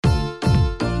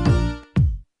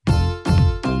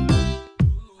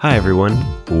Hi, everyone.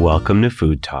 Welcome to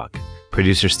Food Talk.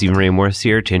 Producer Stephen Ray Morris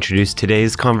here to introduce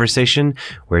today's conversation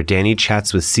where Danny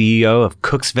chats with CEO of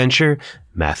Cook's Venture,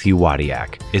 Matthew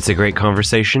Wadiak. It's a great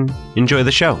conversation. Enjoy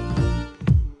the show.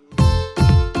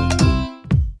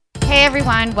 Hey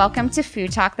everyone, welcome to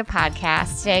Food Talk, the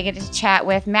podcast. Today I get to chat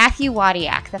with Matthew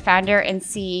Wadiak, the founder and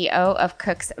CEO of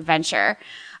Cook's Venture.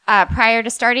 Prior to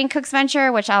starting Cook's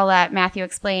Venture, which I'll let Matthew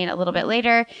explain a little bit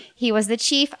later, he was the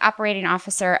chief operating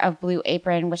officer of Blue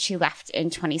Apron, which he left in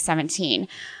 2017.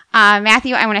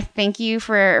 Matthew, I want to thank you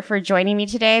for joining me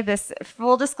today. This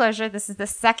full disclosure, this is the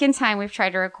second time we've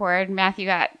tried to record. Matthew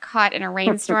got caught in a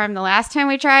rainstorm the last time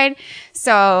we tried.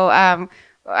 So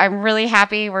I'm really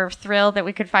happy. We're thrilled that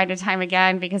we could find a time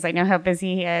again because I know how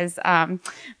busy he is.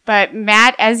 But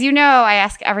Matt, as you know, I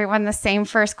ask everyone the same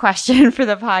first question for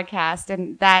the podcast,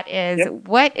 and that is,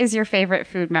 What is your favorite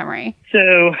food memory?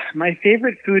 So my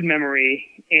favorite food memory,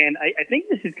 and I think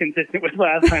this is consistent with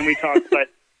last time we talked, but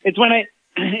it's when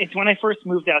I first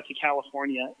moved out to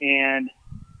California, and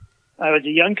I was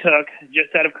a young cook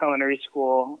just out of culinary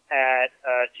school at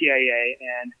CIA,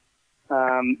 and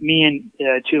me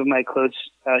and two of my close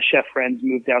chef friends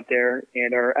moved out there,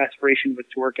 and our aspiration was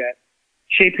to work at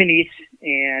Chez Panisse,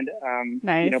 and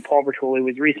nice. Paul Bertoli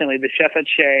was recently the chef at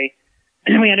Chez,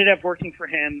 and we ended up working for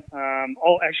him.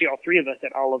 All three of us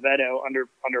at Oliveto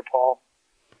under Paul,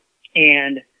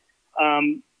 and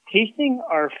tasting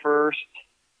our first.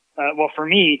 For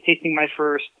me, tasting my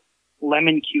first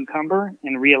lemon cucumber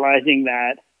and realizing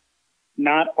that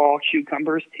not all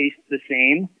cucumbers taste the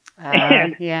same.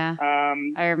 I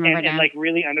remember and like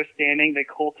really understanding the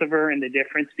cultivar and the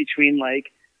difference between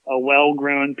like a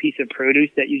well-grown piece of produce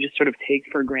that you just sort of take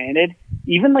for granted.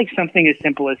 Even like something as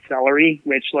simple as celery,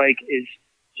 which like is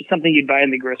just something you'd buy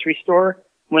in the grocery store.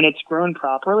 When it's grown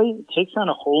properly, it takes on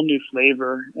a whole new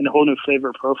flavor and a whole new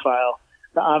flavor profile.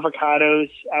 The avocados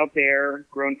out there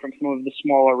grown from some of the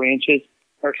smaller ranches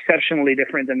are exceptionally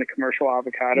different than the commercial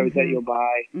avocados that you'll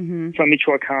buy from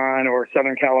Michoacan or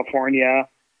Southern California.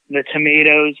 The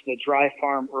tomatoes, the Dry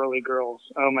Farm Early Girls.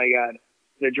 Oh my God.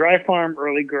 The Dry Farm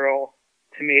Early Girl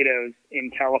tomatoes in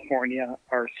California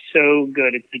are so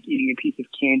good. It's like eating a piece of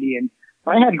candy. And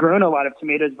I had grown a lot of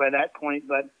tomatoes by that point,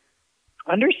 but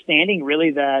understanding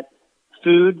really that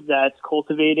food that's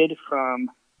cultivated from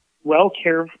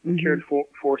cared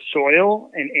for soil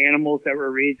and animals that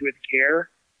were raised with care,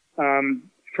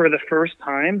 for the first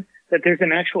time, that there's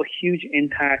an actual huge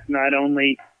impact, not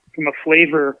only from a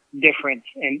flavor difference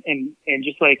and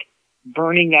just like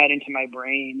burning that into my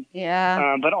brain.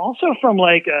 Yeah. But also from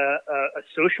like a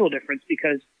social difference,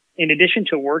 because in addition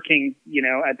to working,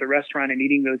 at the restaurant and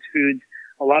eating those foods,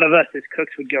 a lot of us as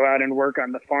cooks would go out and work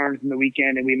on the farms in the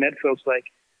weekend, and we met folks like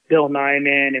Bill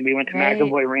Nyman, and we went to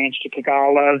McAvoy Ranch to pick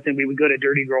olives, and we would go to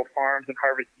Dirty Girl Farms and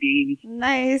harvest beans.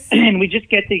 Nice. And we just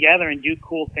get together and do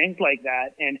cool things like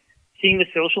that. And seeing the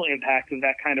social impact of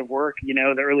that kind of work, the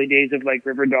early days of like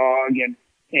River Dog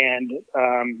and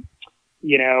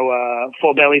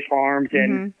Full Belly Farms.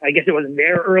 And I guess it wasn't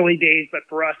their early days, but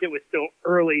for us, it was still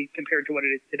early compared to what it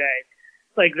is today.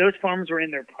 Like those farms were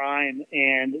in their prime,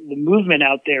 and the movement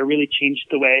out there really changed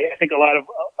the way I think a lot of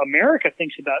America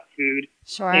thinks about food.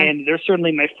 Sure. And they're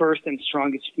certainly my first and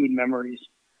strongest food memories.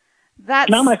 That's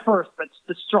not my first, but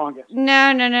the strongest. No.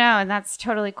 And that's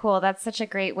totally cool. That's such a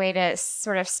great way to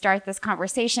sort of start this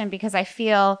conversation, because I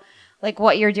feel like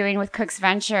what you're doing with Cook's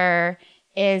Venture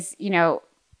is,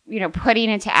 putting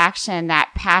into action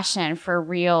that passion for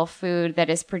real food that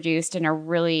is produced in a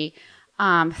really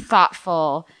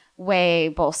thoughtful way,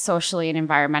 both socially and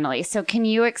environmentally. So can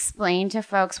you explain to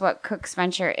folks what Cook's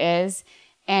Venture is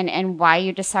and why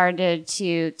you decided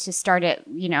to start it,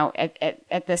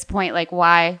 at this point? Like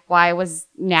why was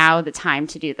now the time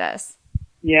to do this?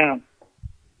 Yeah.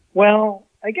 Well,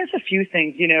 I guess a few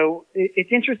things.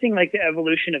 It's interesting, like the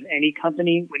evolution of any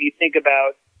company, when you think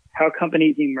about how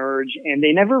companies emerge, and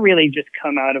they never really just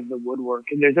come out of the woodwork.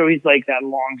 And there's always like that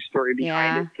long story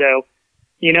behind it. So,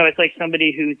 it's like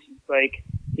somebody who's like,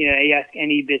 you ask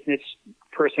any business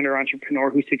person or entrepreneur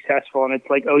who's successful, and it's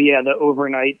like, oh yeah, the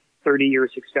overnight 30-year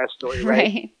success story,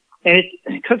 right? And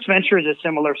Cook's Venture is a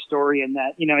similar story in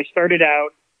that, I started out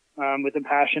with a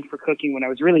passion for cooking when I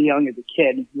was really young as a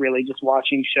kid, really just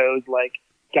watching shows like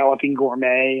Galloping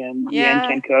Gourmet and Yan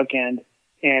Can Cook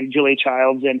and Julia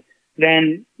Childs, and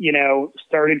then,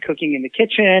 started cooking in the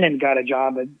kitchen and got a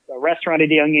job at a restaurant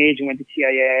at a young age and went to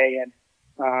CIA and,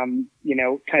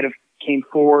 kind of came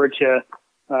forward to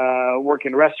work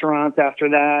in restaurants after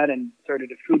that, and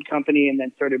started a food company, and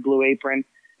then started Blue Apron.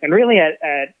 And really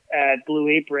at Blue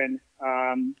Apron,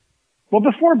 Well,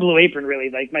 before Blue Apron, really,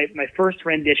 like my first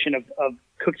rendition of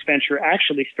Cook's Venture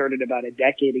actually started about a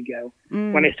decade ago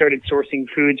when I started sourcing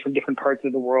foods from different parts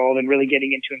of the world and really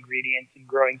getting into ingredients and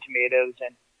growing tomatoes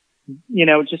and, you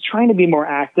know, just trying to be more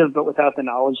active, but without the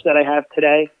knowledge that I have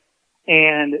today,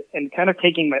 and kind of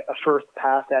taking a first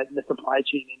pass at the supply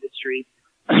chain industry,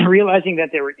 realizing that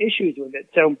there were issues with it.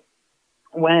 So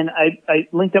when I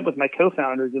linked up with my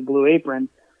co-founders of Blue Apron,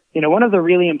 you know, one of the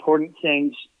really important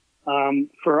things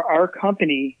for our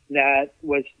company that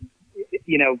was,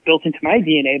 you know, built into my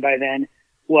DNA by then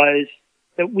was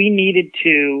that we needed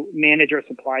to manage our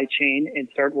supply chain and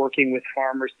start working with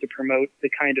farmers to promote the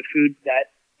kind of food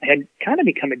that I had kind of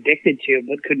become addicted to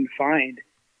but couldn't find.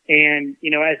 And,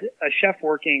 you know, as a chef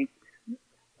working,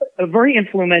 a very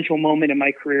influential moment in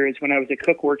my career is when I was a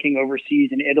cook working overseas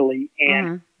in Italy,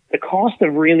 and the cost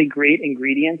of really great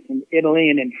ingredients in Italy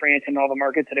and in France and all the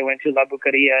markets that I went to, La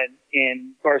Bucaria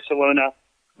in Barcelona,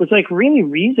 was like really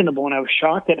reasonable. And I was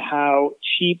shocked at how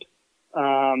cheap,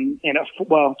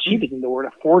 cheap isn't the word,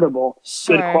 affordable,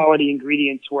 good quality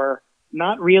ingredients were,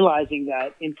 not realizing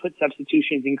that input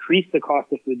substitutions increase the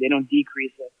cost of food. They don't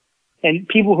decrease it. And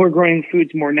people who are growing foods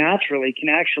more naturally can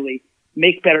actually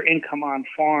make better income on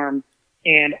farm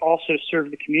and also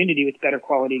serve the community with better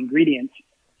quality ingredients.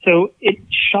 So it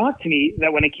shocked me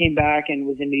that when I came back and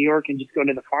was in New York and just go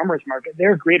to the farmer's market,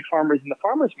 there are great farmers in the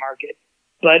farmer's market,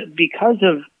 but because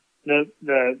of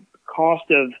the cost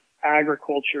of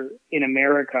agriculture in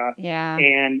America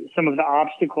and some of the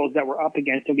obstacles that we're up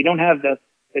against, and we don't have the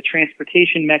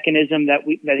transportation mechanism that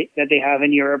they have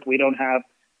in Europe. We don't have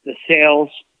the sales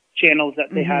channels that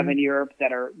they have in Europe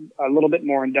that are a little bit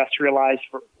more industrialized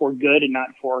for good and not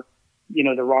for, you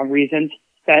know, the wrong reasons,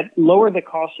 that lower the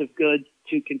cost of goods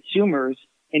to consumers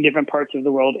in different parts of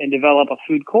the world and develop a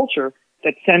food culture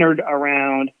that's centered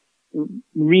around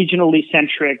regionally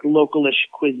centric, localish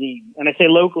cuisine. And I say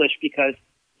localish because,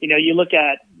 you know, you look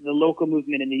at the local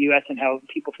movement in the U.S. and how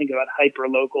people think about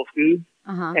hyper-local foods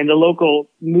and the local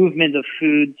movement of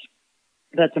foods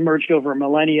that's emerged over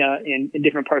millennia in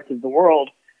different parts of the world.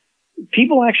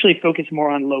 People actually focus more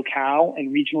on locale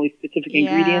and regionally specific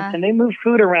ingredients, and they move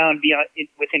food around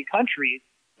within countries,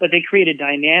 but they create a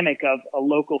dynamic of a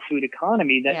local food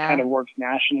economy that kind of works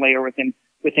nationally or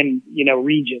within, you know,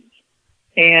 regions.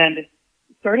 And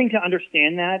starting to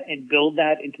understand that and build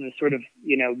that into the sort of,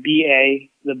 you know,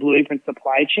 the Blue Apron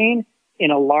supply chain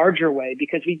in a larger way,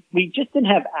 because we just didn't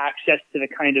have access to the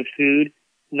kind of food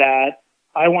that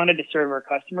I wanted to serve our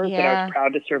customers, that I was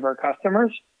proud to serve our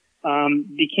customers,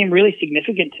 became really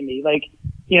significant to me. Like,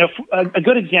 you know, a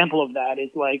good example of that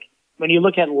is like when you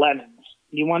look at lemons,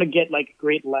 you want to get like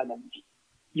great lemons.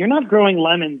 You're not growing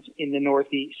lemons in the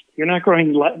Northeast. You're not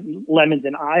growing lemons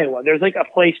in Iowa. There's like a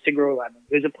place to grow lemons.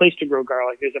 There's a place to grow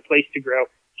garlic. There's a place to grow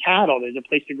cattle. There's a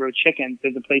place to grow chickens.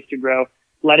 There's a place to grow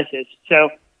lettuces. So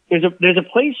there's a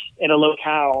place and a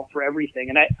locale for everything.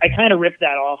 And I kind of ripped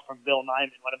that off from Bill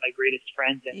Nyman, one of my greatest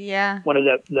friends and one of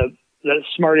the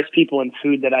smartest people in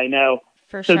food that I know.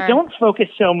 So don't focus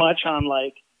so much on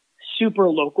like super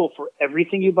local for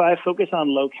everything you buy. Focus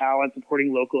on locale and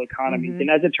supporting local economies. And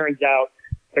as it turns out,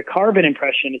 the carbon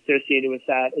impression associated with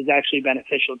that is actually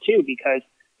beneficial too, because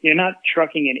you're not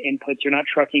trucking in inputs. You're not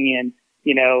trucking in,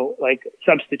 you know, like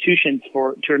substitutions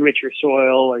to enrich your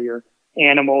soil or your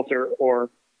animals or,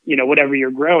 you know, whatever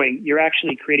you're growing. You're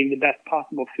actually creating the best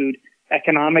possible food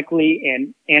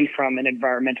economically and from an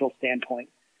environmental standpoint.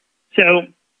 So,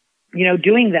 you know,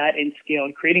 doing that in scale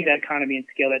and creating that economy in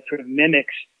scale that sort of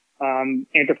mimics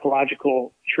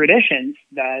anthropological traditions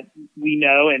that we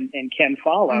know and can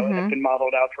follow and have been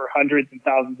modeled out for hundreds and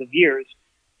thousands of years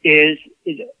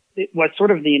was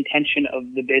sort of the intention of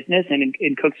the business. And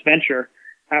in Cook's Venture,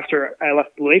 after I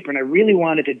left Blue Apron, I really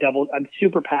wanted to I'm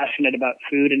super passionate about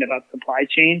food and about supply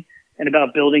chain and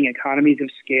about building economies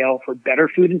of scale for better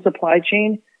food and supply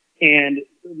chain. And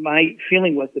my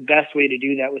feeling was the best way to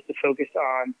do that was to focus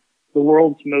on the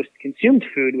world's most consumed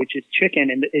food, which is chicken,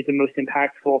 and is the most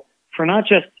impactful for not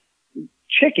just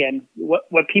chicken.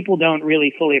 What people don't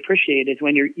really fully appreciate is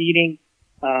when you're eating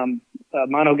a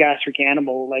monogastric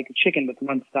animal like a chicken with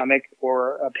one stomach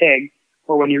or a pig,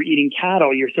 or when you're eating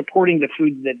cattle, you're supporting the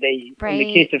foods that they eat. Right. In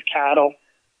the case of cattle,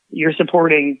 you're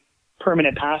supporting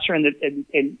permanent pasture,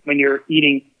 and when you're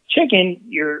eating chicken,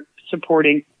 you're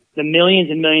supporting the millions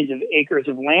and millions of acres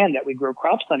of land that we grow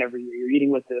crops on every year. You're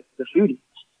eating what the food eats.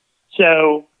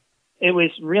 So it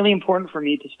was really important for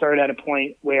me to start at a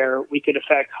point where we could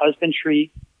affect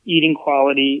husbandry, eating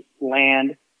quality,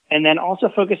 land, and then also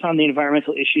focus on the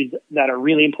environmental issues that are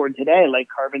really important today, like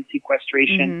carbon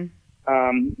sequestration,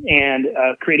 and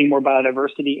creating more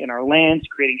biodiversity in our lands,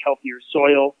 creating healthier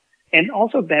soil, and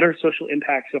also better social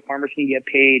impact so farmers can get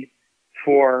paid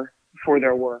for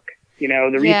their work. You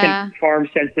know, the recent farm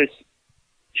census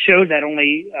showed that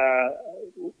only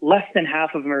less than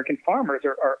half of American farmers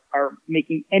are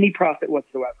making any profit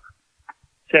whatsoever.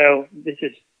 So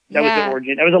that was the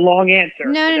origin. That was a long answer.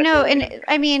 No. And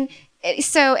I mean,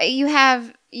 so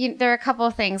there are a couple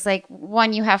of things. Like,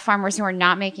 one, you have farmers who are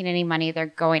not making any money. They're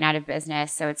going out of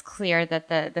business. So it's clear that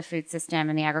the food system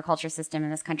and the agriculture system in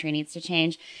this country needs to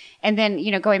change. And then,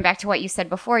 you know, going back to what you said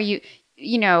before,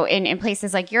 you know, in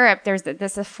places like Europe, there's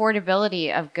this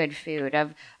affordability of good food,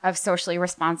 of socially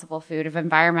responsible food, of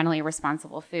environmentally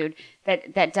responsible food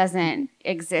that doesn't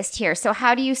exist here. So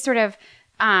how do you sort of,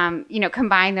 you know,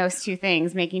 combine those two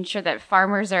things, making sure that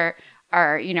farmers are,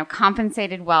 you know,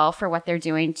 compensated well for what they're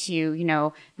doing to, you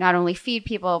know, not only feed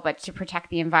people, but to protect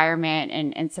the environment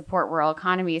and support rural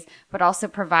economies, but also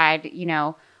provide, you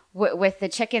know, with the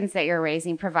chickens that you're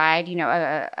raising, provide, you know,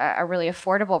 a really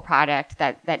affordable product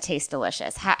that tastes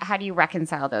delicious. How do you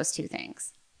reconcile those two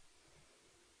things?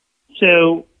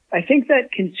 So I think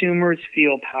that consumers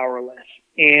feel powerless,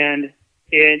 and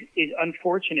it is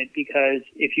unfortunate because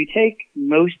if you take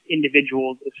most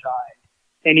individuals aside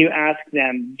and you ask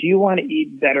them, do you want to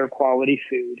eat better quality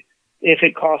food if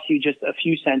it costs you just a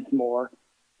few cents more,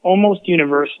 almost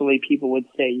universally people would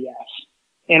say yes.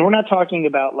 And we're not talking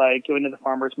about like going to the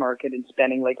farmer's market and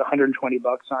spending like $120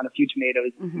 on a few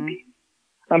tomatoes and beans.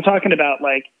 I'm talking about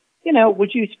like, you know,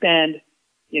 would you spend,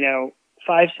 you know,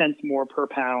 5 cents more per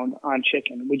pound on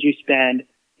chicken? Would you spend,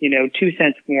 you know, 2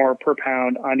 cents more per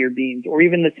pound on your beans, or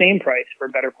even the same price for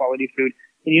better quality food?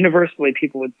 And universally,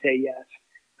 people would say yes.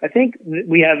 I think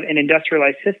we have an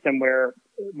industrialized system where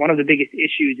one of the biggest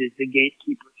issues is the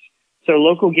gatekeepers. So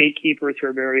local gatekeepers who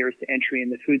are barriers to entry in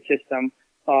the food system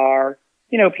are,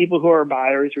 you know, people who are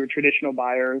buyers, who are traditional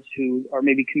buyers, who are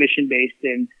maybe commission-based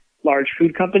in large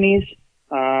food companies.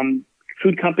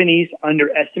 Food companies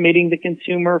underestimating the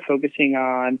consumer, focusing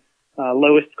on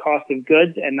lowest cost of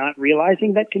goods and not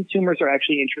realizing that consumers are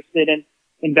actually interested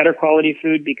in better quality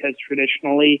food because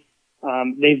traditionally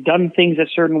they've done things a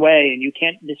certain way and you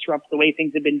can't disrupt the way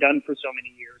things have been done for so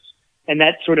many years. And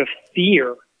that sort of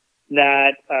fear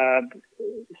that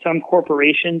some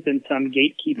corporations and some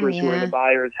gatekeepers who are the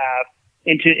buyers have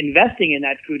into investing in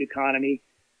that food economy.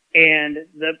 And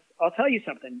I'll tell you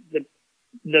something,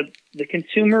 the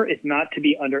consumer is not to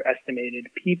be underestimated.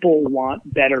 People want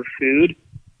better food.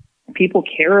 People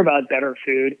care about better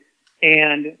food.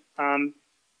 And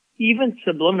even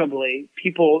subliminally,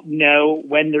 people know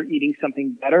when they're eating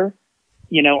something better,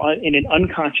 you know, in an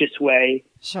unconscious way.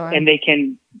 Sure. And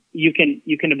you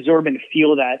can absorb and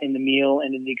feel that in the meal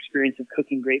and in the experience of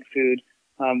cooking great food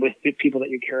with the people that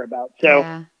you care about.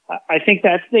 So I think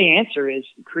that's the answer, is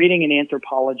creating an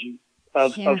anthropology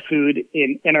of food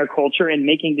in our culture and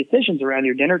making decisions around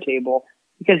your dinner table,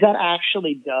 because that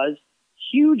actually does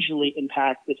hugely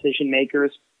impact decision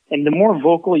makers. And the more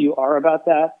vocal you are about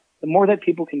that, the more that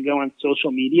people can go on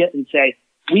social media and say,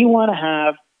 we want to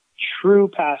have true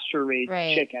pasture-raised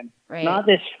chicken, not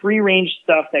this free-range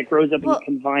stuff that grows up in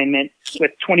confinement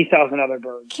with 20,000 other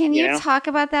birds. Can you talk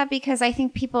about that? Because I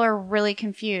think people are really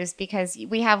confused, because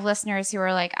we have listeners who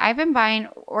are like, I've been buying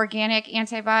organic,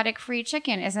 antibiotic-free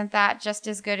chicken. Isn't that just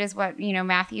as good as what, you know,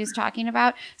 Matthew's talking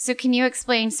about? So can you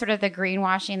explain sort of the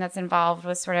greenwashing that's involved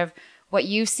with sort of what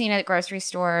you've seen at grocery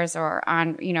stores or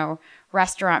on, you know,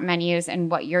 restaurant menus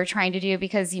and what you're trying to do?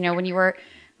 Because, you know, when you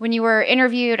were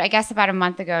interviewed, I guess about a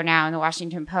month ago now in the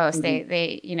Washington Post,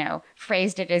 they you know,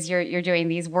 phrased it as you're doing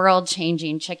these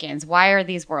world-changing chickens. Why are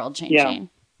these world-changing? Yeah.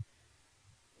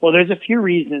 Well, there's a few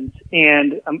reasons,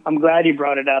 and I'm glad you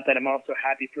brought it up, and I'm also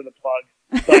happy for the plug.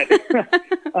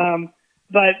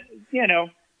 But you know,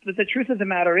 but the truth of the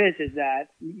matter is that,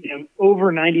 you know,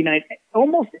 over 99,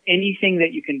 almost anything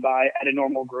that you can buy at a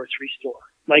normal grocery store,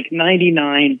 like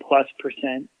 99+%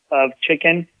 of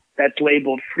chicken that's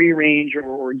labeled free range or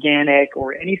organic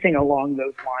or anything along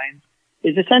those lines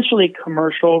is essentially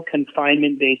commercial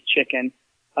confinement based chicken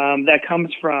that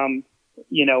comes from,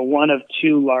 you know, one of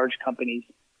two large companies,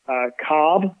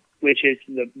 Cobb, which is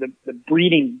the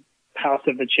breeding house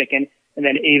of the chicken, and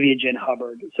then Aviagen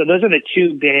Hubbard. So those are the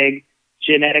two big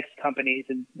genetics companies.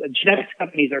 And genetics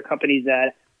companies are companies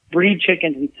that breed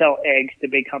chickens and sell eggs to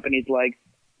big companies like,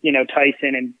 you know,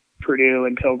 Tyson and Purdue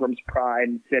and Pilgrim's Pride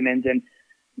and Simmons. And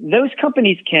those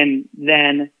companies can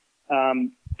then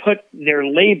put their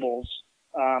labels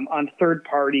on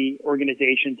third-party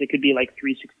organizations. It could be like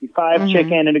 365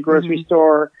 Chicken in a grocery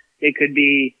store. It could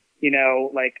be, you know,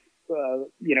 like,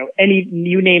 you know,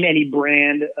 you name any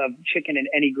brand of chicken in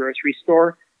any grocery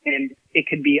store, and it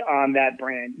could be on that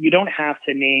brand. You don't have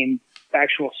to name the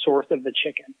actual source of the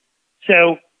chicken.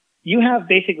 So you have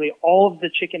basically all of the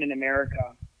chicken in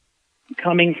America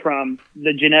coming from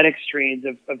the genetic strains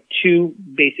of two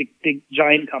basic big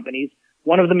giant companies.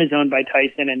 One of them is owned by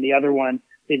Tyson, and the other one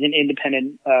is an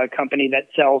independent company that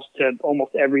sells to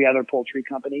almost every other poultry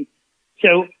company.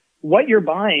 So what you're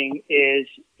buying is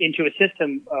into a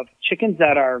system of chickens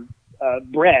that are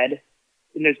bred,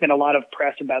 and there's been a lot of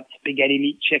press about spaghetti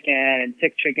meat chicken and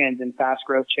sick chickens and fast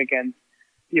growth chickens.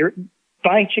 You're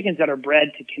buying chickens that are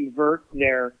bred to convert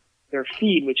their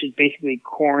feed, which is basically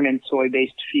corn and soy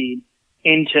based feed,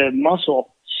 into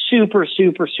muscle super,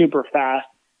 super, super fast,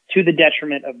 to the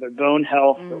detriment of their bone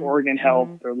health, their organ health,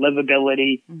 their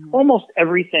livability. Almost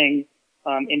everything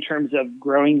in terms of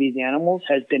growing these animals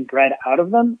has been bred out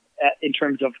of them in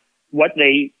terms of what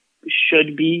they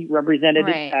should be represented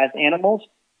as animals,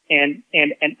 and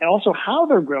also how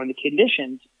they're grown, the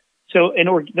conditions. So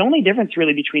the only difference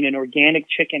really between an organic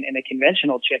chicken and a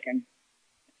conventional chicken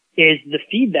is the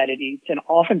feed that it eats. And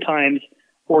oftentimes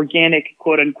organic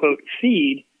quote unquote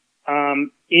feed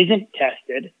isn't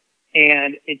tested,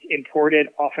 and it's imported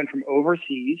often from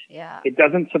overseas. Yeah. It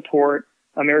doesn't support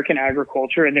American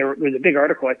agriculture. And there was a big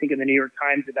article, I think, in the New York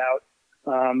Times about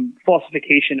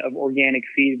falsification of organic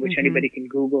feed, which anybody can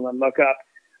Google and look up.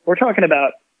 We're talking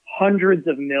about hundreds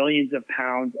of millions of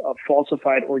pounds of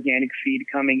falsified organic feed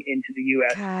coming into the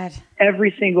U.S.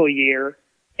 every single year.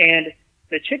 And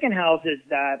the chicken houses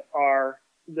that are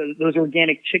those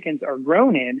organic chickens are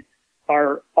grown in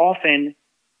are often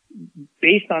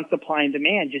based on supply and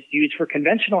demand, just used for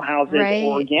conventional houses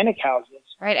or organic houses.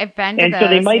 Right. I've been to and those, so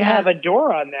they might have a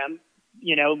door on them,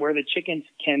 where the chickens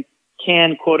can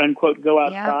quote unquote go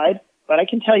outside. Yep. But I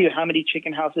can tell you how many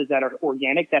chicken houses that are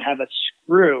organic that have a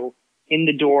screw in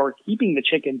the door, keeping the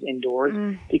chickens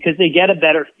indoors because they get a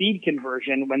better feed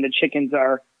conversion when the chickens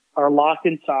are locked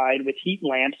inside with heat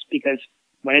lamps, because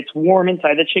when it's warm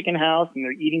inside the chicken house and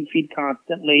they're eating feed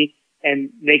constantly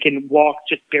and they can walk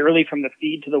just barely from the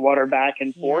feed to the water back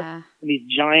and forth in these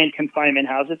giant confinement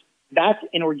houses, that's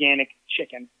an organic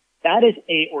chicken. That is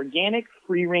a organic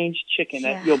free-range chicken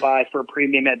that you'll buy for a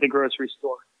premium at the grocery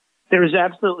store. There's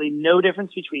absolutely no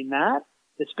difference between that,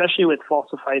 especially with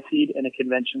falsified feed, and a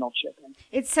conventional chicken.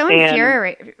 It's so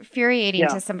infuriating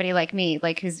to somebody like me,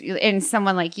 and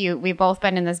someone like you. We've both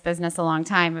been in this business a long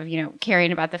time of,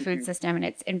 caring about the food system, and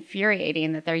it's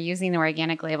infuriating that they're using the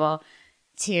organic label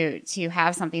to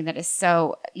have something that is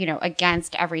so,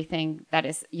 against everything that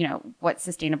is, what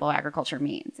sustainable agriculture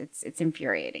means. It's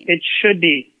infuriating. It should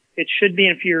be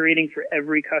infuriating for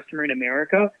every customer in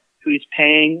America who's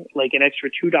paying like an extra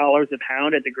 $2 a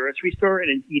pound at the grocery store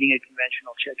and is eating a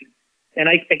conventional chicken. And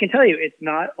I can tell you, it's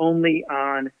not only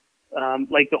on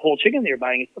like the whole chicken that you're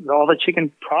buying, it's all the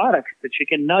chicken products, the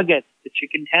chicken nuggets, the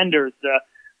chicken tenders,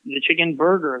 the chicken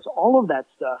burgers, all of that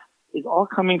stuff is all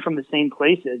coming from the same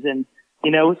places. And,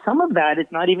 some of that is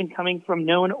not even coming from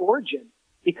known origin,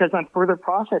 because on further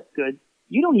processed goods,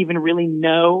 you don't even really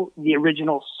know the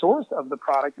original source of the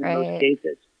product in most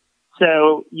cases.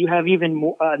 So you have even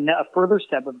more, a further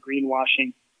step of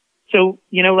greenwashing. So,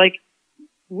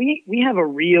 we have a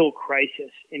real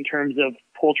crisis in terms of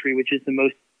poultry, which is the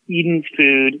most eaten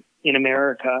food in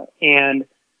America, and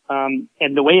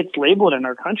the way it's labeled in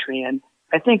our country. And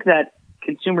I think that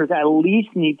consumers at least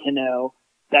need to know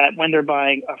that when they're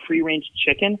buying a free-range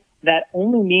chicken, that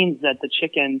only means that the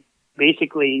chicken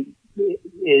basically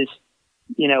is,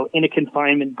 in a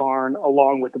confinement barn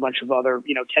along with a bunch of other,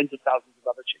 tens of thousands of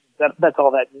other chickens. That's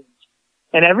all that means.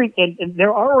 And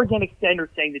there are organic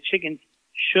standards saying the chickens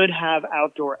should have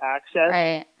outdoor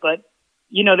access, but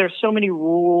there's so many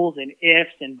rules and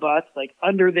ifs and buts, like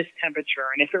under this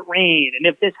temperature, and if it rained, and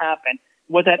if this happened.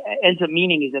 What that ends up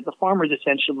meaning is that the farmers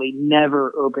essentially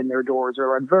never open their doors,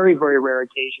 or on very, very rare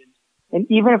occasions. And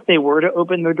even if they were to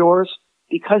open their doors,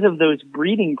 because of those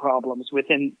breeding problems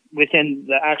within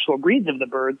the actual breeds of the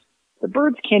birds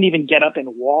can't even get up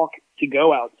and walk to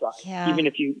go outside, even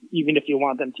if you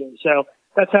want them to. So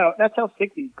that's how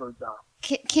sick these birds are.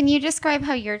 Can you describe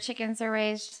how your chickens are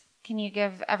raised? Can you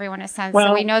give everyone a sense?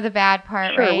 So we know the bad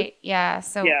part, right?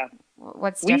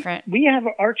 What's different? We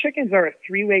have our chickens are a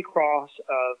three-way cross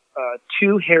of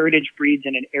two heritage breeds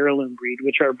and an heirloom breed,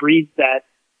 which are breeds that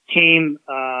came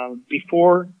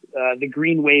before the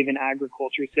green wave in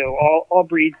agriculture. So all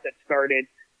breeds that started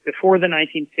before the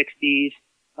 1960s.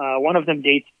 One of them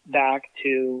dates back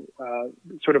to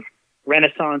sort of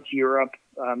Renaissance Europe.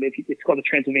 It's called the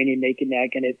Transylvanian Naked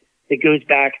Neck, and it goes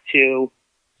back to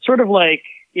sort of like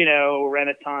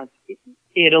Renaissance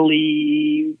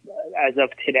Italy as of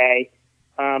today.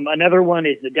 Another one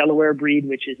is the Delaware breed,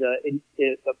 which is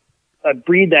a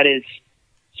breed that is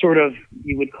sort of,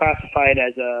 you would classify it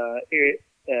as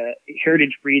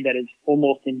heritage breed that is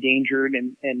almost endangered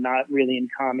and not really in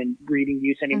common breeding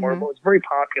use anymore, but was very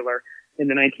popular in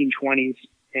the 1920s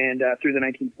and through the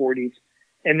 1940s.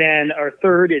 And then our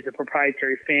third is a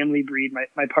proprietary family breed.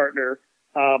 My partner,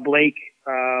 Blake,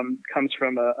 comes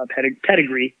from a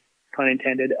pedigree, pun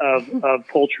intended, of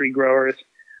poultry growers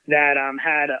that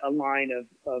had a line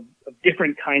of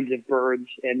different kinds of birds,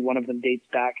 and one of them dates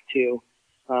back to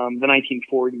the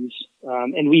 1940s.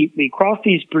 And we cross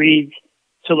these breeds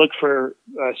to look for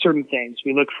certain things.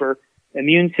 We look for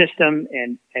immune system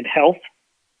and health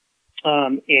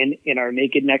in our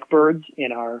naked neck birds,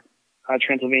 in our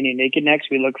Transylvanian naked necks.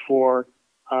 We look for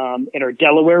in our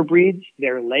Delaware breeds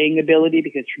their laying ability,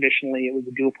 because traditionally it was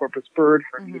a dual purpose bird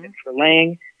for meat and for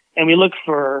laying. And we look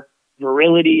for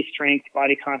virility, strength,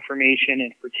 body conformation,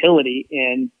 and fertility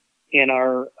in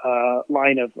our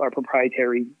line of our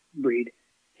proprietary breed.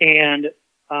 And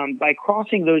by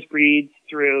crossing those breeds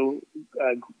through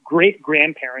great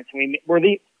grandparents,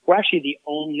 we're actually the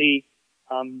only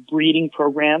breeding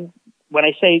program. When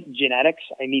I say genetics,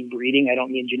 I mean breeding. I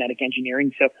don't mean genetic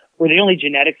engineering. So we're the only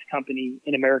genetics company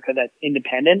in America that's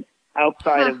independent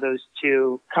outside of those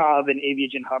two, Cobb and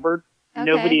Aviagen Hubbard. Okay.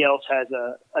 Nobody else has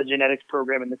a genetics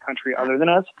program in the country other than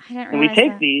us. And we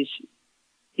take these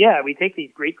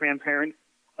great grandparent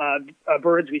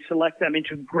birds. We select them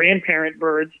into grandparent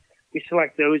birds. We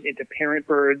select those into parent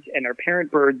birds, and our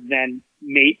parent birds then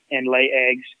mate and lay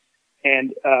eggs.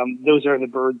 And those are the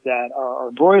birds that are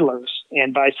our broilers.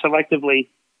 And by selectively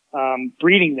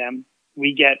breeding them,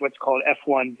 we get what's called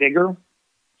F1 vigor,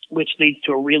 which leads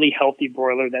to a really healthy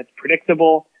broiler that's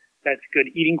predictable, that's good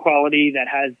eating quality, that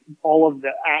has all of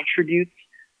the attributes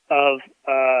of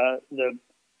the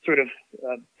sort of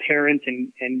parents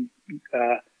and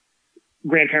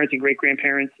grandparents and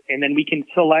great-grandparents. And then we can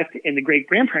select in the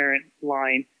great-grandparent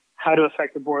line how to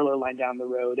affect the broiler line down the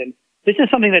road. And this is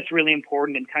something that's really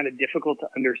important and kind of difficult to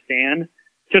understand.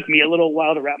 It took me a little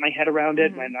while to wrap my head around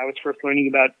it when I was first learning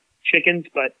about chickens.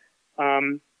 But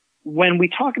when we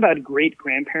talk about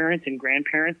great-grandparents and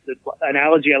grandparents, the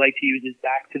analogy I like to use is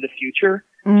Back to the Future.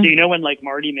 So you know when like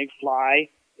Marty McFly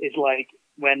is like,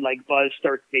 when like Buzz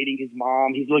starts dating his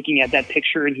mom, he's looking at that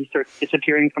picture and he starts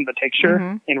disappearing from the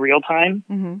picture in real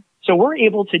time. So we're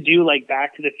able to do like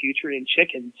Back to the Future in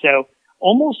chickens. So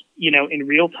almost, in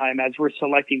real time, as we're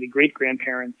selecting the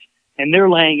great-grandparents and they're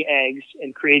laying eggs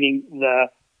and creating the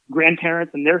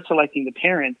grandparents and they're selecting the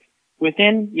parents,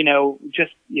 within,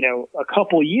 just, a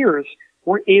couple years,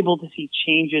 we're able to see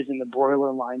changes in the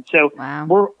broiler line. So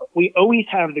we always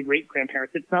have the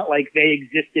great-grandparents. It's not like they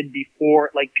existed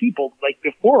before, like people, like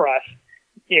before us.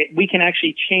 We can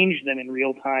actually change them in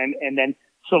real time and then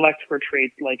select for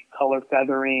traits like color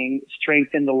feathering,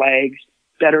 strength in the legs,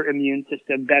 better immune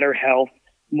system, better health,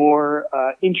 more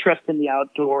interest in the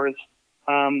outdoors,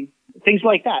 things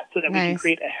like that, so that we can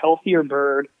create a healthier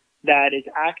bird that is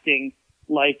acting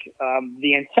like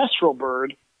the ancestral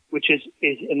bird, which is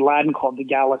in Latin called the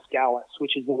Gallus gallus,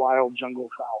 which is the wild jungle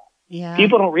fowl. Yeah.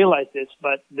 People don't realize this,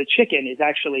 but the chicken is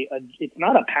actually it's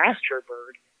not a pasture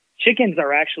bird. Chickens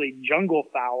are actually jungle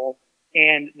fowl,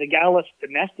 and the Gallus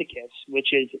domesticus,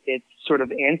 which is its sort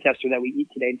of ancestor that we eat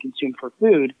today and consume for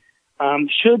food,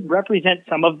 should represent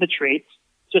some of the traits,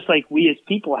 just like we as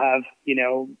people have,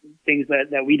 things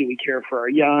that we do. We care for our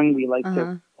young. We like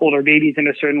to hold our babies in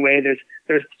a certain way.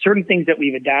 There's certain things that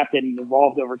we've adapted and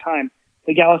evolved over time.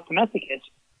 The Gallus domesticus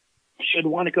should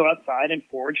want to go outside and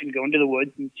forage and go into the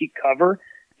woods and seek cover.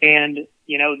 And,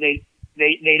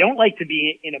 they don't like to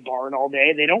be in a barn all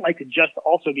day. They don't like to just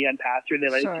also be on pasture. They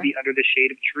like to be under the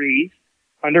shade of trees,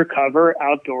 under cover,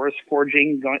 outdoors,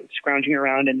 foraging, scrounging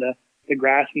around in the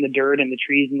grass and the dirt and the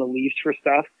trees and the leaves for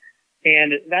stuff.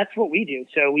 And that's what we do.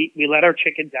 So we let our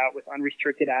chickens out with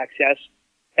unrestricted access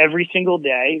every single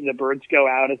day. The birds go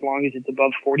out as long as it's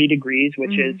above 40 degrees,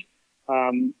 which is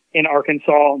in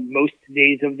Arkansas most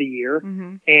days of the year.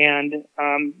 And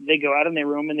they go out and they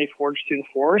roam and they forage through the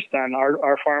forest on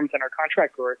our farms and our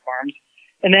contract grower farms.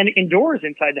 And then indoors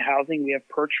inside the housing, we have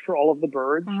perch for all of the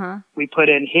birds. We put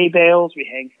in hay bales. We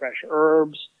hang fresh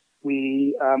herbs.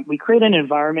 We create an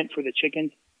environment for the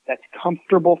chickens that's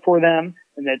comfortable for them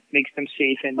and that makes them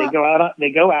safe. And they go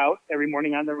out every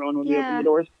morning on their own when we open the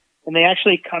doors, and they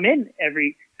actually come in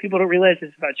people don't realize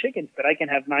this about chickens, but I can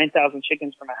have 9,000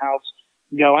 chickens from a house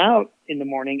go out in the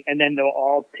morning, and then they'll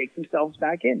all take themselves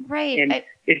back in. Right. And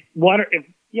if one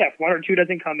or two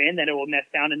doesn't come in, then it will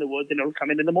nest down in the woods and it'll come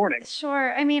in the morning.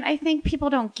 Sure. I mean, I think people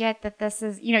don't get that this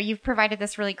is, you've provided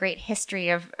this really great history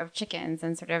of chickens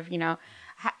and sort of,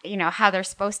 how they're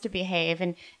supposed to behave.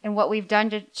 And what we've done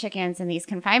to chickens in these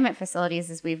confinement facilities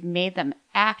is we've made them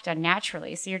act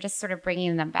unnaturally. So you're just sort of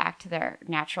bringing them back to their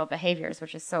natural behaviors,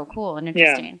 which is so cool and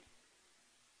interesting.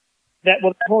 Yeah.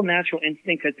 That whole natural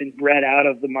instinct has been bred out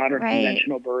of the modern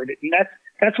conventional bird. And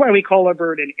that's why we call a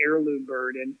bird an heirloom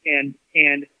bird. And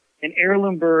an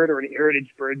heirloom bird or an heritage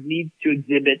bird needs to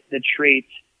exhibit the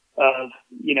traits of,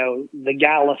 the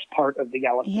gallus part of the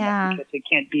gallus domesticus.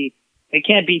 It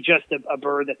can't be just a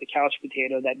bird that's a couch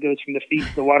potato that goes from the feet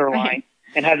to the waterline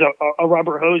and has a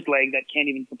rubber hose leg that can't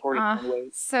even support its own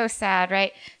weight. So sad,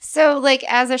 right? So, like,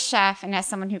 as a chef and as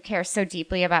someone who cares so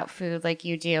deeply about food like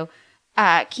you do,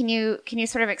 can you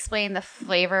sort of explain the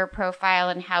flavor profile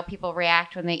and how people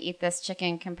react when they eat this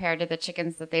chicken compared to the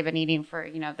chickens that they've been eating for,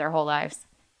 their whole lives?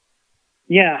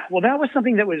 Yeah, well, that was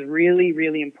something that was really,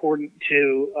 really important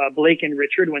to Blake and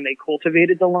Richard when they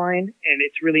cultivated the line, and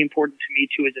it's really important to me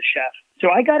too as a chef. So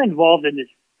I got involved in this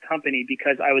company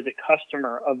because I was a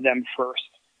customer of them first.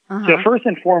 So first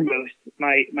and foremost,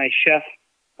 my chef,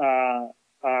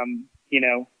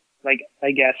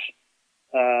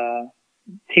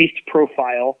 taste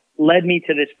profile led me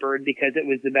to this bird because it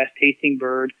was the best tasting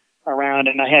bird around,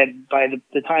 and I had by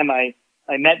the time I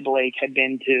met Blake, had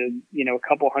been to, a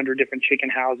couple hundred different chicken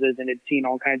houses and had seen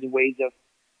all kinds of ways of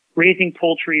raising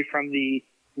poultry from the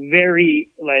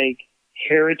very,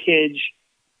 heritage,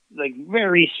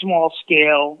 very small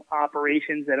scale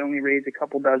operations that only raise a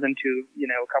couple dozen to,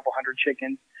 a couple hundred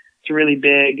chickens to really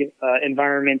big,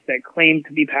 environments that claim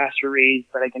to be pasture raised.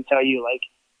 But I can tell you,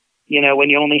 when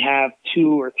you only have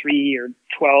 2 or 3 or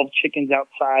 12 chickens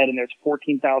outside and there's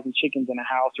 14,000 chickens in a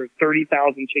house or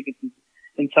 30,000 chickens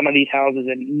in some of these houses,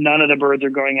 and none of the birds are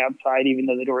going outside even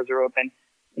though the doors are open.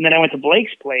 And then I went to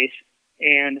Blake's place,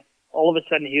 and all of a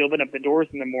sudden he opened up the doors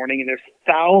in the morning and there's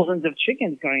thousands of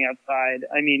chickens going outside.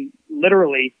 I mean,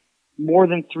 literally more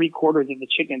than 3/4 of the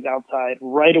chickens outside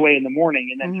right away in the morning,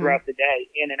 and then throughout the day,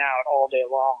 in and out all day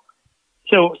long.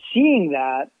 So seeing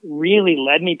that really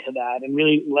led me to that, and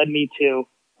really led me to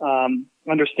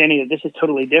understanding that this is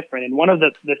totally different. And one of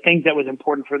the things that was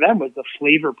important for them was the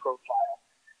flavor profile.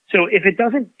 So if it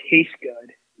doesn't taste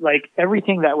good,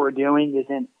 everything that we're doing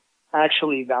isn't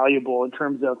actually valuable in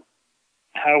terms of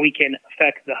how we can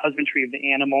affect the husbandry of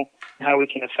the animal, how we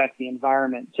can affect the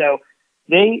environment. So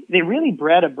they really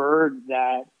bred a bird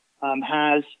that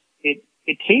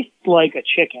it tastes like a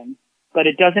chicken, but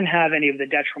it doesn't have any of the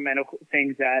detrimental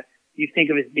things that you think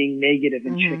of as being negative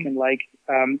in chicken.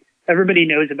 Everybody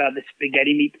knows about the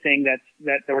spaghetti meat thing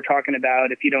that we're talking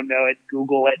about. If you don't know it,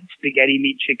 Google it, spaghetti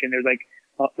meat chicken. There's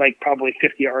probably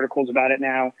 50 articles about it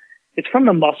now. It's from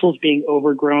the muscles being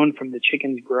overgrown from the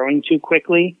chickens growing too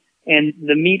quickly. And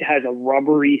the meat has a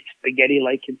rubbery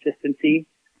spaghetti-like consistency.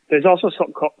 There's also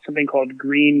something called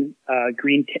green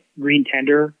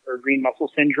tender or green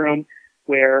muscle syndrome,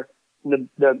 where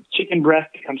the chicken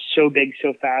breast becomes so big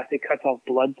so fast it cuts off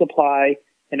blood supply,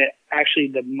 and it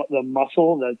actually the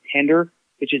muscle, the tender,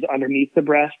 which is underneath the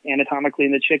breast anatomically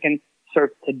in the chicken,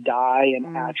 starts to die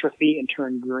and atrophy and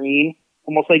turn green,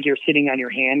 almost like you're sitting on your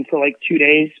hand for 2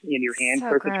 days and your hand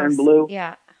starts to turn blue.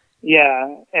 Yeah.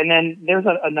 Yeah. And then there's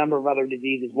a number of other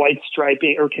diseases, white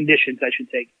striping, or conditions, I should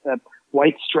say,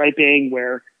 white striping,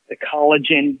 where the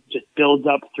collagen just builds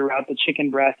up throughout the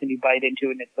chicken breast and you bite into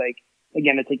it and it's like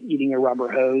eating a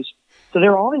rubber hose. So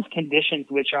there are all these conditions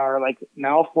which are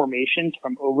malformations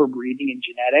from overbreeding in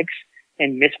genetics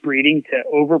and misbreeding to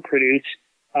overproduce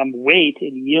weight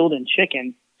and yield in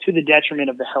chicken to the detriment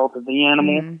of the health of the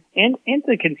animal and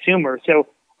the consumer. So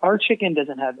our chicken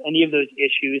doesn't have any of those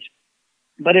issues,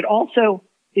 but it also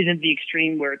isn't the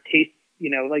extreme where it tastes,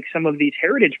 like some of these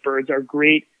heritage birds are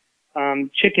great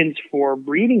chickens for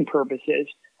breeding purposes.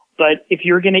 But if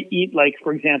you're going to eat,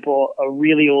 for example, a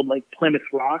really old, Plymouth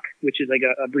Rock, which is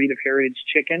a breed of heritage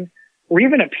chicken, or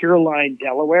even a pure line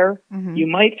Delaware, you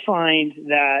might find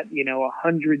that,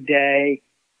 100-day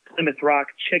Plymouth Rock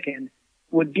chicken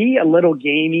would be a little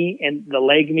gamey, and the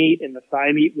leg meat and the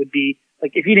thigh meat would be,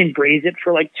 if you didn't braise it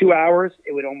for 2 hours,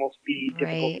 it would almost be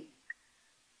difficult.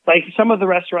 Some of the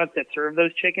restaurants that serve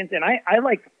those chickens, and I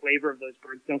like the flavor of those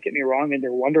birds, don't get me wrong, and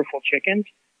they're wonderful chickens,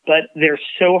 but they're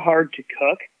so hard to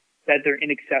cook that they're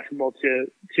inaccessible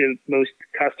to most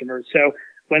customers. So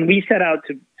when we set out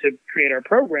to create our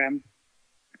program,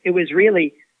 it was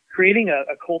really creating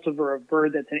a cultivar of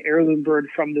bird that's an heirloom bird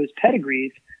from those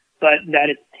pedigrees, but that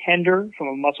it's tender from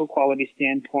a muscle quality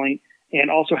standpoint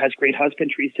and also has great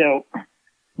husbandry. So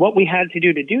what we had to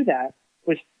do that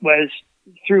was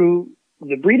through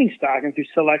the breeding stock and through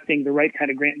selecting the right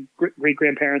kind of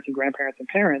great-grandparents and grandparents and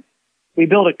parents, we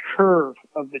built a curve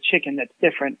of the chicken that's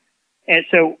different. And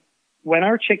so when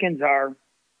our chickens are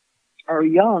are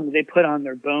young, they put on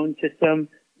their bone system,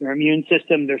 their immune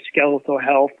system, their skeletal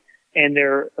health, and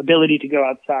their ability to go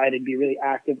outside and be really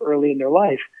active early in their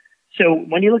life. So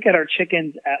when you look at our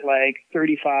chickens at like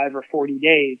 35 or 40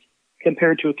 days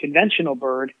compared to a conventional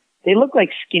bird, they look like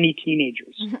skinny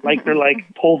teenagers. Like they're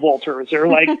like pole vaulters or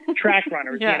like track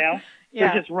runners, you know?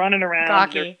 Yeah. They're just running around,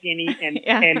 Gawky. they're skinny,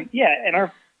 and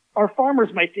our farmers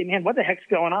might say, man, what the heck's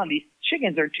going on? These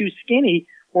chickens are too skinny.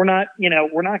 We're not going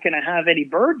to have any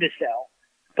bird to sell.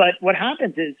 But what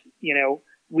happens is,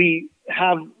 we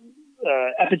have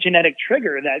epigenetic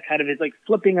trigger that kind of is like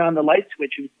flipping on the light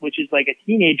switch, which is like a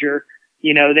teenager,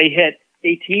 they hit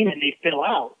 18 and they fill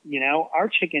out, our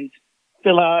chickens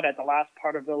fill out at the last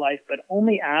part of their life, but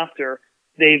only after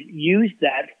they've used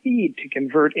that feed to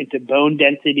convert into bone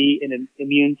density and an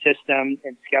immune system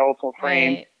and skeletal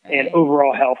frame and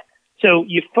overall health. So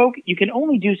you can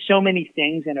only do so many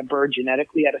things in a bird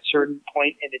genetically at a certain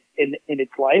point in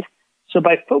its life. So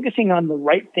by focusing on the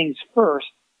right things first,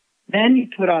 then you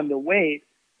put on the weight,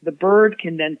 the bird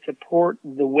can then support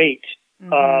the weight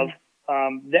of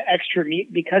the extra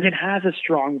meat because it has a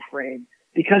strong frame,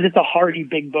 because it's a hardy,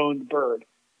 big-boned bird.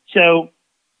 So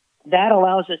that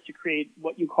allows us to create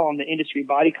what you call in the industry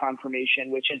body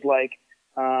conformation, which is like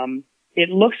it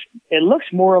looks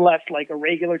more or less like a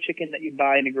regular chicken that you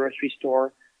buy in a grocery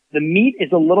store. The meat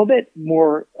is a little bit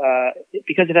more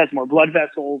because it has more blood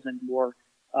vessels and more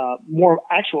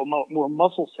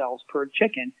muscle cells per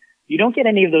chicken. You don't get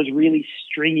any of those really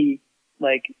stringy,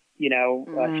 like,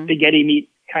 spaghetti meat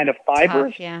kind of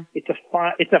fibers. Tough, yeah. It's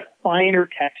a finer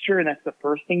texture, and that's the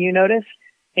first thing you notice.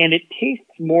 And it tastes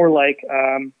more like,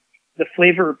 the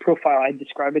flavor profile, I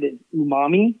describe it as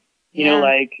umami,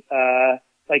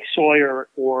 like soy or,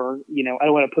 I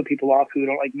don't want to put people off who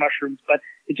don't like mushrooms, but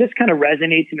it just kind of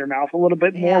resonates in your mouth a little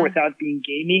bit more without being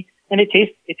gamey. And it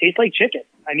tastes like chicken.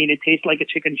 I mean, it tastes like a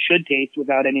chicken should taste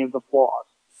without any of the flaws.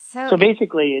 So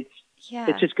basically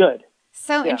it's just good.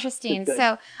 So interesting.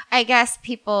 So I guess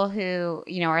people who,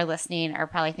 are listening are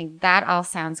probably thinking that all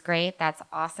sounds great. That's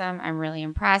awesome. I'm really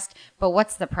impressed. But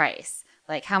what's the price?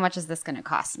 Like, how much is this going to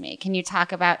cost me? Can you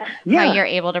talk about how you're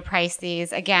able to price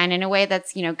these, again, in a way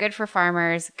that's, good for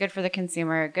farmers, good for the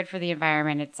consumer, good for the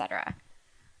environment, et cetera?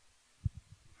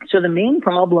 So the main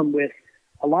problem with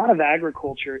a lot of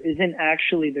agriculture isn't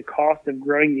actually the cost of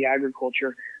growing the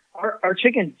agriculture. Our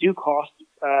chickens do cost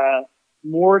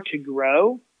more to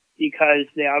grow because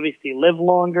they obviously live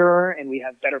longer and we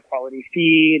have better quality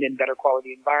feed and better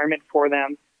quality environment for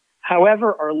them.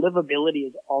 However, our livability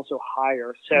is also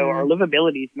higher. So our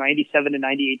livability is 97 to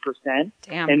 98%.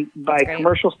 Damn, and by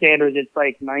commercial standards, it's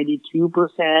like 92%.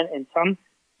 And some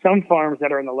farms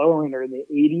that are in the lower end are in the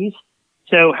 80s.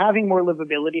 So having more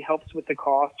livability helps with the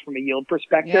cost from a yield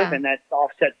perspective, and that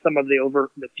offsets some of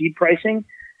the feed pricing.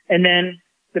 And then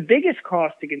the biggest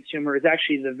cost to consumer is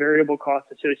actually the variable cost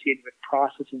associated with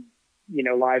processing,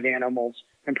 live animals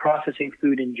and processing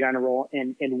food in general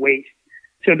and weight.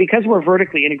 So because we're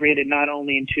vertically integrated not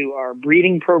only into our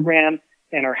breeding program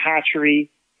and our hatchery,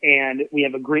 and we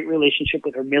have a great relationship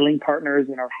with our milling partners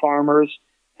and our farmers,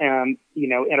 and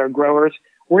our growers,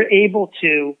 we're able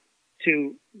to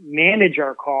manage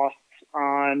our costs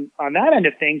on that end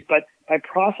of things. But by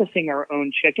processing our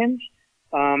own chickens,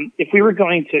 if we were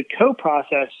going to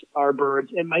co-process our birds,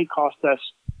 it might cost us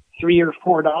 $3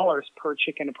 or $4 per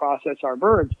chicken to process our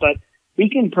birds, but we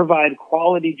can provide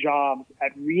quality jobs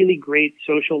at really great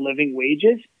social living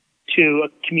wages to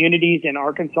communities in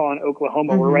Arkansas and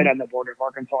Oklahoma. We're right on the border of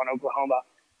Arkansas and Oklahoma,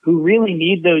 who really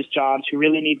need those jobs,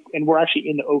 and we're actually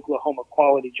in the Oklahoma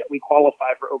quality job. We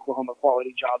qualify for Oklahoma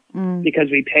quality jobs because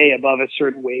we pay above a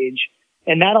certain wage.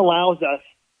 And that allows us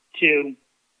to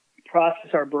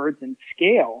process our birds in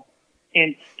scale.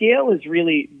 And scale is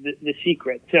really the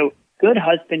secret. So good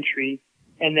husbandry,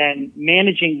 and then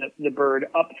managing the bird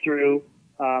up through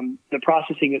the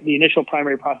processing, the initial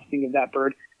primary processing of that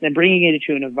bird, then bringing it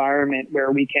into an environment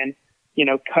where we can,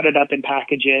 cut it up and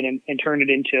package it and turn it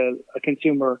into a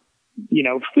consumer,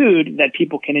 food that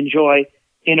people can enjoy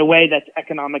in a way that's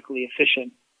economically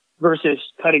efficient versus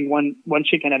cutting one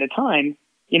chicken at a time.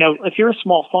 If you're a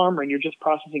small farmer and you're just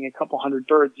processing a couple hundred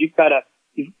birds, you've got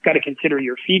to consider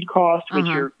your feed cost, which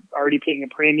you're already paying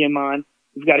a premium on.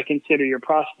 You've got to consider your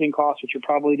processing costs, which you're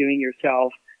probably doing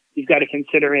yourself. You've got to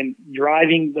consider in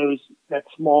driving that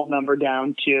small number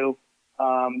down to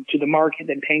the market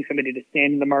and paying somebody to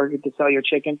stand in the market to sell your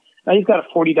chicken. Now you've got a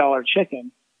 $40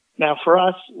 chicken. Now for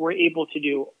us, we're able to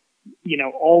do,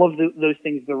 all of those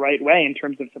things the right way in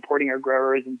terms of supporting our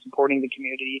growers and supporting the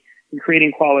community and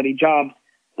creating quality jobs.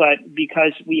 But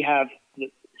because we have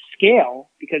the scale,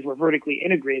 because we're vertically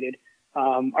integrated,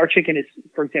 Our chicken is,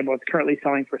 for example, it's currently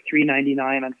selling for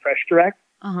 $3.99 on Fresh Direct,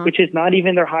 which is not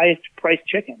even their highest priced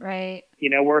chicken. Right.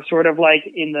 We're sort of like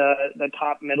in the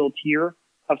top middle tier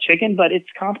of chicken, but it's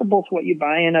comparable to what you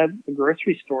buy in a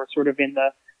grocery store, sort of in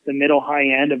the middle high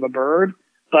end of a bird.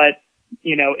 But,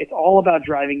 it's all about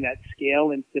driving that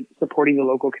scale and supporting the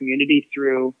local community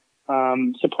through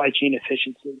supply chain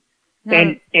efficiency.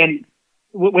 No. And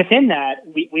within that,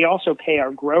 we also pay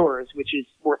our growers, which is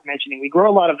worth mentioning. We grow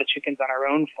a lot of the chickens on our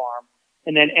own farm.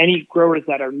 And then any growers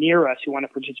that are near us who want to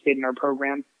participate in our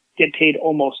program get paid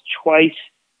almost twice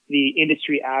the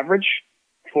industry average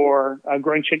for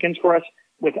growing chickens for us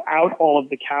without all of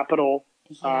the capital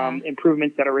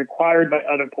improvements that are required by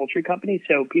other poultry companies.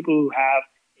 So people who have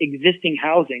existing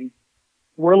housing,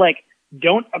 we're like,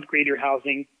 don't upgrade your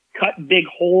housing, cut big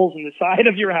holes in the side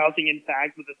of your housing, in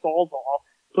fact, with a Sawzall,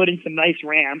 put in some nice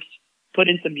ramps, put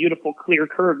in some beautiful clear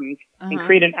curtains, and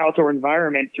create an outdoor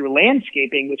environment through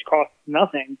landscaping, which costs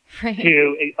nothing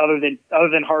other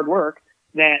than hard work,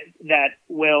 that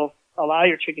will allow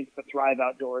your chickens to thrive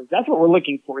outdoors. That's what we're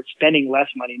looking for. It's spending less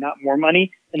money, not more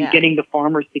money, and getting the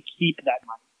farmers to keep that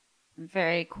money.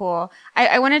 Very cool.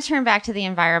 I want to turn back to the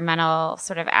environmental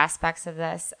sort of aspects of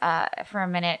this for a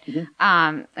minute.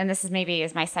 And this is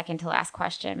my second to last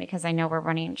question because I know we're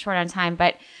running short on time.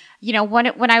 But,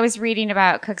 when I was reading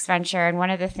about Cook's Venture, and one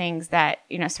of the things that,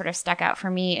 sort of stuck out for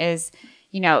me is,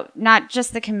 not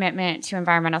just the commitment to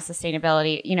environmental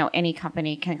sustainability. Any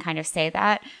company can kind of say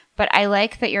that. But I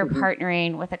like that you're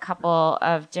partnering with a couple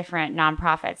of different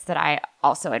nonprofits that I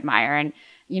also admire. And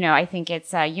I think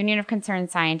it's Union of Concerned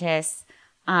Scientists,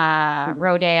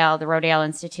 Rodale, the Rodale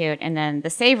Institute, and then the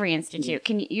Savory Institute.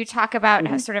 Can you talk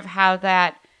about sort of how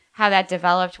that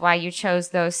developed, why you chose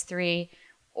those three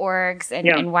orgs,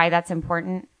 and why that's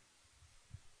important?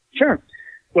 Sure.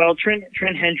 Well, Trent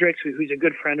Hendricks, who's a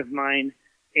good friend of mine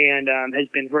and has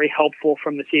been very helpful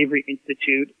from the Savory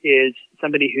Institute, is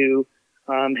somebody who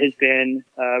has been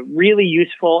really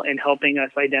useful in helping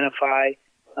us identify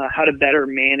how to better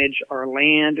manage our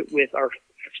land with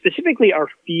specifically our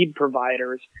feed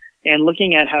providers, and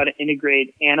looking at how to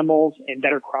integrate animals and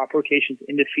better crop rotations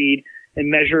into feed, and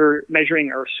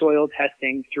measuring our soil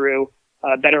testing through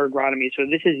better agronomy. So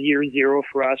this is year zero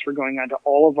for us. We're going on to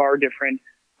all of our different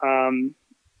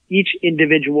each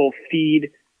individual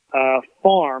feed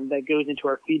farm that goes into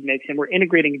our feed mix, and we're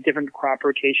integrating different crop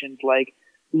rotations like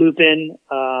lupin,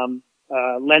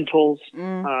 lentils,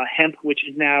 hemp, which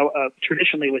is now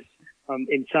traditionally was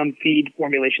in some feed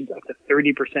formulations up to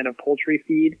 30% of poultry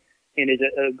feed, and is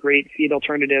a great feed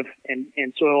alternative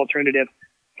and soil alternative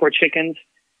for chickens.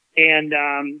 And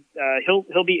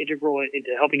he'll be integral into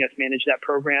helping us manage that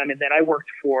program. And then I worked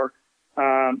for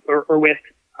with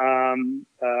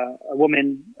a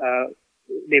woman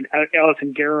named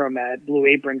Allison Garum at Blue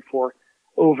Apron for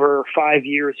over 5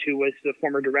 years, who was the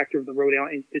former director of the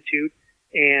Rodale Institute.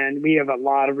 And we have a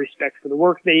lot of respect for the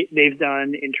work they've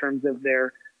done in terms of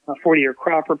their 40-year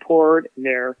crop report,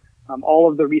 their all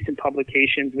of the recent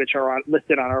publications, which are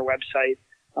listed on our website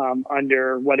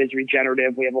under what is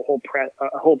regenerative. We have a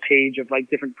whole page of like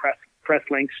different press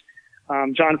links.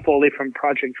 John Foley from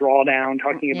Project Drawdown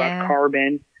talking about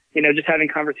carbon. Just having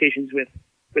conversations with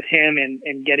him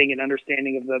and getting an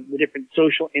understanding of the different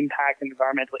social impact and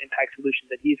environmental impact solutions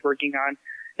that he's working on.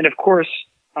 And of course,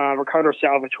 Ricardo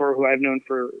Salvatore, who I've known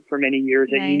for many years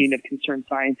at Union of Concerned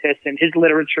Scientists, and his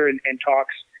literature and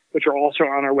talks, which are also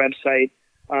on our website.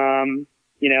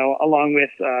 Along with,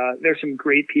 there's some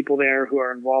great people there who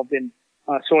are involved in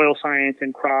soil science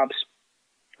and crops.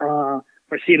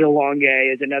 Marcita Longue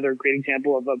is another great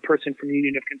example of a person from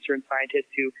Union of Concerned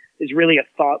Scientists who is really a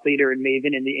thought leader and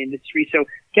maven in the industry. So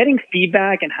getting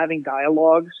feedback and having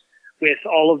dialogues with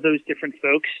all of those different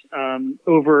folks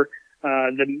over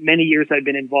the many years I've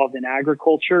been involved in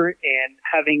agriculture, and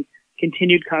having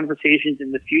continued conversations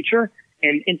in the future.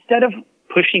 And instead of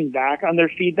pushing back on their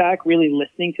feedback, really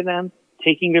listening to them,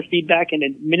 taking their feedback and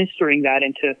administering that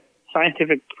into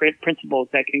scientific principles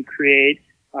that can create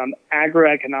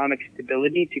agroeconomic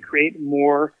stability to create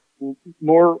more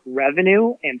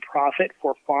revenue and profit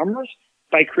for farmers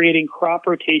by creating crop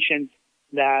rotations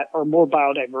that are more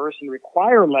biodiverse and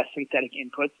require less synthetic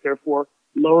inputs, therefore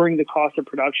lowering the cost of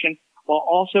production while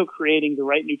also creating the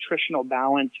right nutritional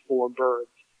balance for birds.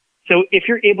 So if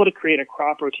you're able to create a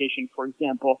crop rotation, for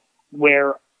example,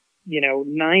 where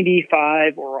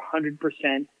 95 or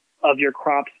 100% of your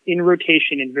crops in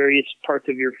rotation in various parts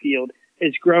of your field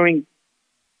is growing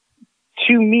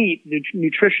to meet the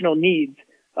nutritional needs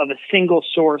of a single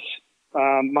source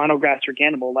monogastric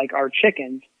animal like our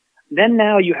chickens, then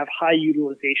now you have high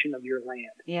utilization of your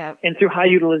land. Yeah. And through high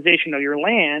utilization of your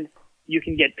land, you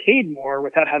can get paid more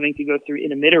without having to go through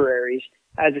intermediaries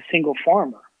as a single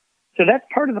farmer. So that's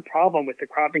part of the problem with the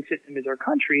cropping system in our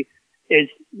country is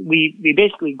we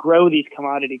basically grow these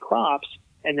commodity crops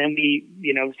and then we,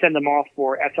 send them off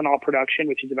for ethanol production,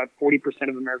 which is about 40%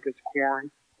 of America's corn,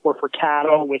 or for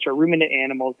cattle, which are ruminant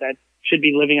animals that should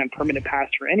be living on permanent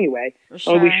pasture anyway. Sure.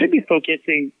 So we should be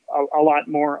focusing a lot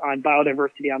more on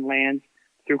biodiversity on lands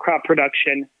through crop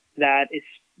production that is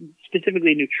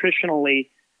specifically nutritionally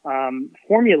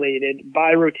formulated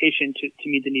by rotation to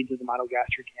meet the needs of the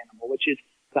monogastric animal, which is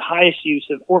the highest use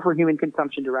of, or for human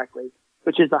consumption directly,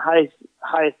 which is the highest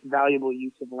valuable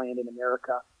use of land in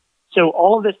America. So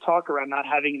all of this talk around not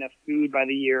having enough food by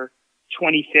the year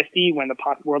 2050 when the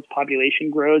world's population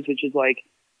grows, which is like,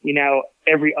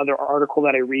 every other article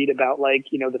that I read about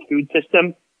the food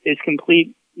system is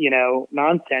complete,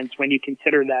 nonsense when you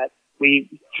consider that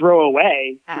we throw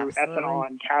away through ethanol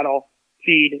and cattle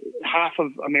feed half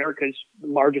of America's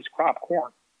largest crop,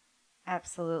 corn.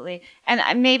 Absolutely.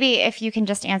 And maybe if you can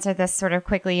just answer this sort of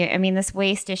quickly, I mean, this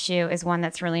waste issue is one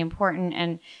that's really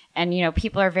important. And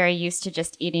people are very used to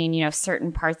just eating,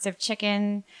 certain parts of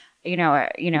chicken,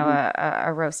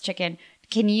 a roast chicken.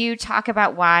 Can you talk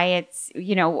about why it's,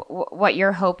 what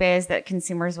your hope is that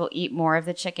consumers will eat more of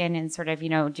the chicken and sort of,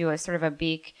 do a sort of a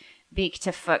beak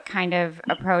to foot kind of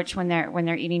approach when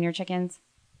they're eating your chickens?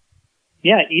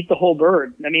 Yeah, eat the whole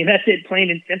bird. I mean, that's it, plain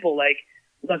and simple. Like,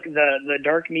 look, the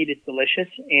dark meat is delicious,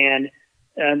 and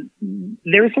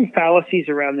there are some fallacies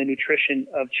around the nutrition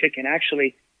of chicken.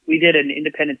 Actually, we did an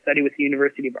independent study with the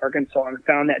University of Arkansas and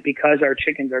found that because our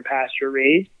chickens are pasture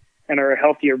raised and are a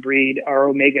healthier breed, our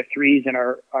omega-3s in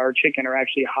our chicken are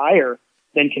actually higher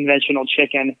than conventional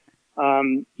chicken,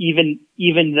 even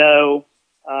though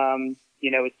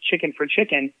it's chicken for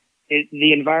chicken.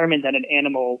 The environment that an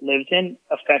animal lives in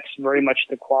affects very much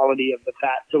the quality of the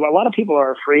fat. So a lot of people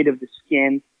are afraid of the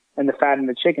skin and the fat in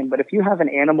the chicken. But if you have an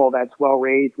animal that's well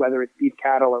raised, whether it's beef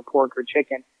cattle or pork or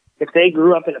chicken, if they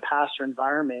grew up in a pasture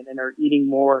environment and are eating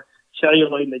more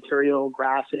celluloid material,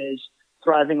 grasses,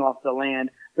 thriving off the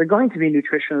land, they're going to be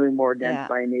nutritionally more dense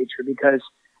by nature because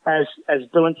as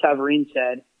Dylan Savarine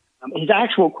said, his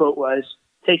actual quote was,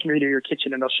 "Take me to your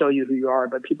kitchen and I'll show you who you are,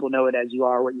 but people know it as you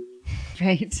are what you eat."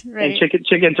 Right. And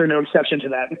chickens are no exception to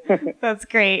that. That's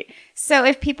great. So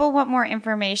if people want more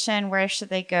information, where should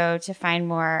they go to find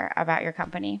more about your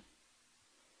company?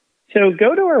 So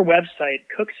go to our website,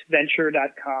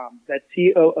 cooksventure.com. That's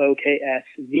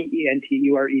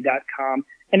COOKSVENTURE.com,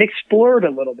 and explore it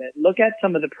a little bit. Look at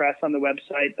some of the press on the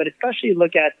website, but especially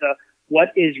look at the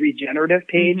What is Regenerative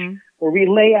page, where we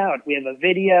lay out, we have a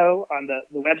video on the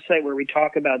website where we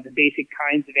talk about the basic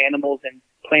kinds of animals and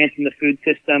plants in the food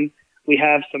system. We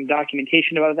have some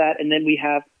documentation about that, and then we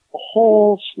have a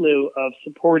whole slew of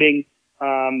supporting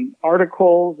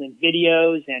articles and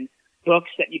videos and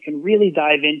books that you can really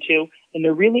dive into, and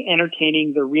they're really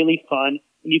entertaining, they're really fun,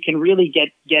 and you can really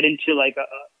get into like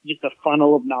just a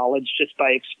funnel of knowledge just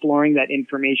by exploring that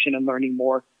information and learning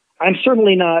more. I'm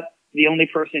certainly not the only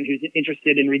person who's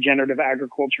interested in regenerative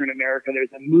agriculture in America.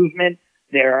 There's a movement.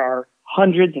 There are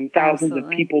hundreds and thousands of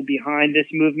people behind this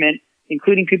movement,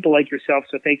 including people like yourself.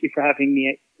 So thank you for having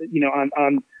me,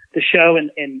 on the show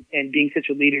and being such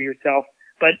a leader yourself.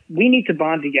 But we need to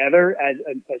bond together as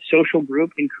a social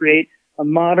group and create a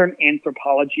modern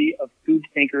anthropology of food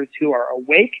thinkers who are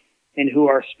awake and who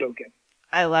are spoken.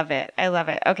 I love it.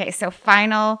 Okay, so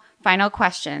final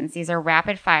questions. These are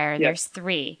rapid fire. Yep. There's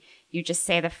 3. You just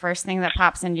say the first thing that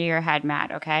pops into your head,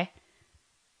 Matt, okay?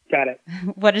 Got it.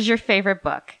 What is your favorite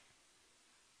book?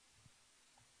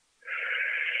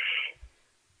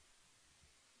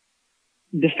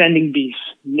 Defending Beef,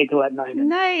 Nicolette Nyman.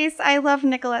 Nice. I love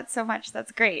Nicolette so much.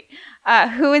 That's great.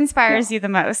 Who inspires you the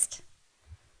most?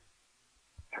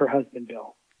 Her husband,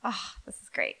 Bill. Oh, this is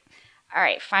great. All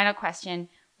right, final question.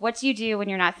 What do you do when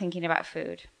you're not thinking about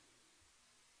food?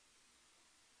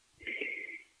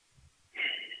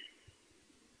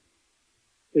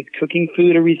 Is cooking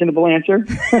food a reasonable answer?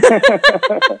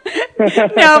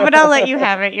 No, but I'll let you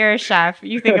have it. You're a chef.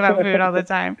 You think about food all the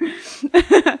time.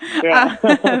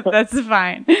 That's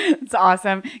fine. It's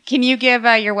awesome. Can you give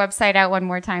your website out one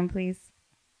more time, please?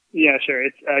 Yeah, sure.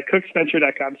 It's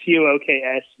cooksventure.com,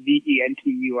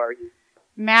 COOKSVENTURE.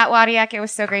 Matt Wadiak, it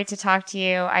was so great to talk to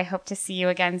you. I hope to see you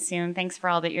again soon. Thanks for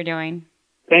all that you're doing.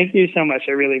 Thank you so much.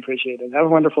 I really appreciate it. Have a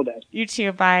wonderful day. You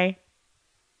too. Bye.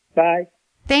 Bye.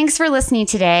 Thanks for listening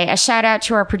today. A shout out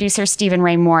to our producer, Stephen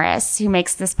Ray Morris, who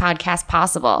makes this podcast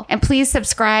possible. And please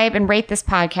subscribe and rate this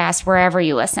podcast wherever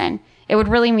you listen. It would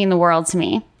really mean the world to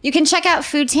me. You can check out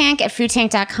Food Tank at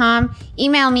foodtank.com,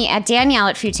 email me at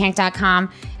danielle@foodtank.com,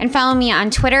 and follow me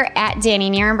on Twitter at Danny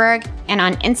Nierenberg and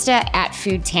on Insta at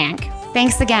Food Tank.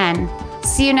 Thanks again.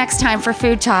 See you next time for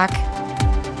Food Talk.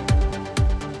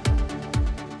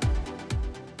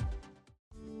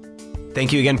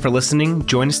 Thank you again for listening.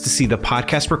 Join us to see the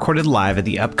podcast recorded live at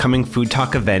the upcoming Food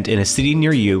Talk event in a city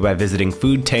near you by visiting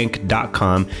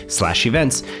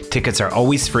foodtank.com/events. Tickets are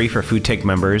always free for Food Tank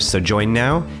members, so join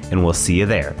now and we'll see you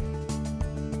there.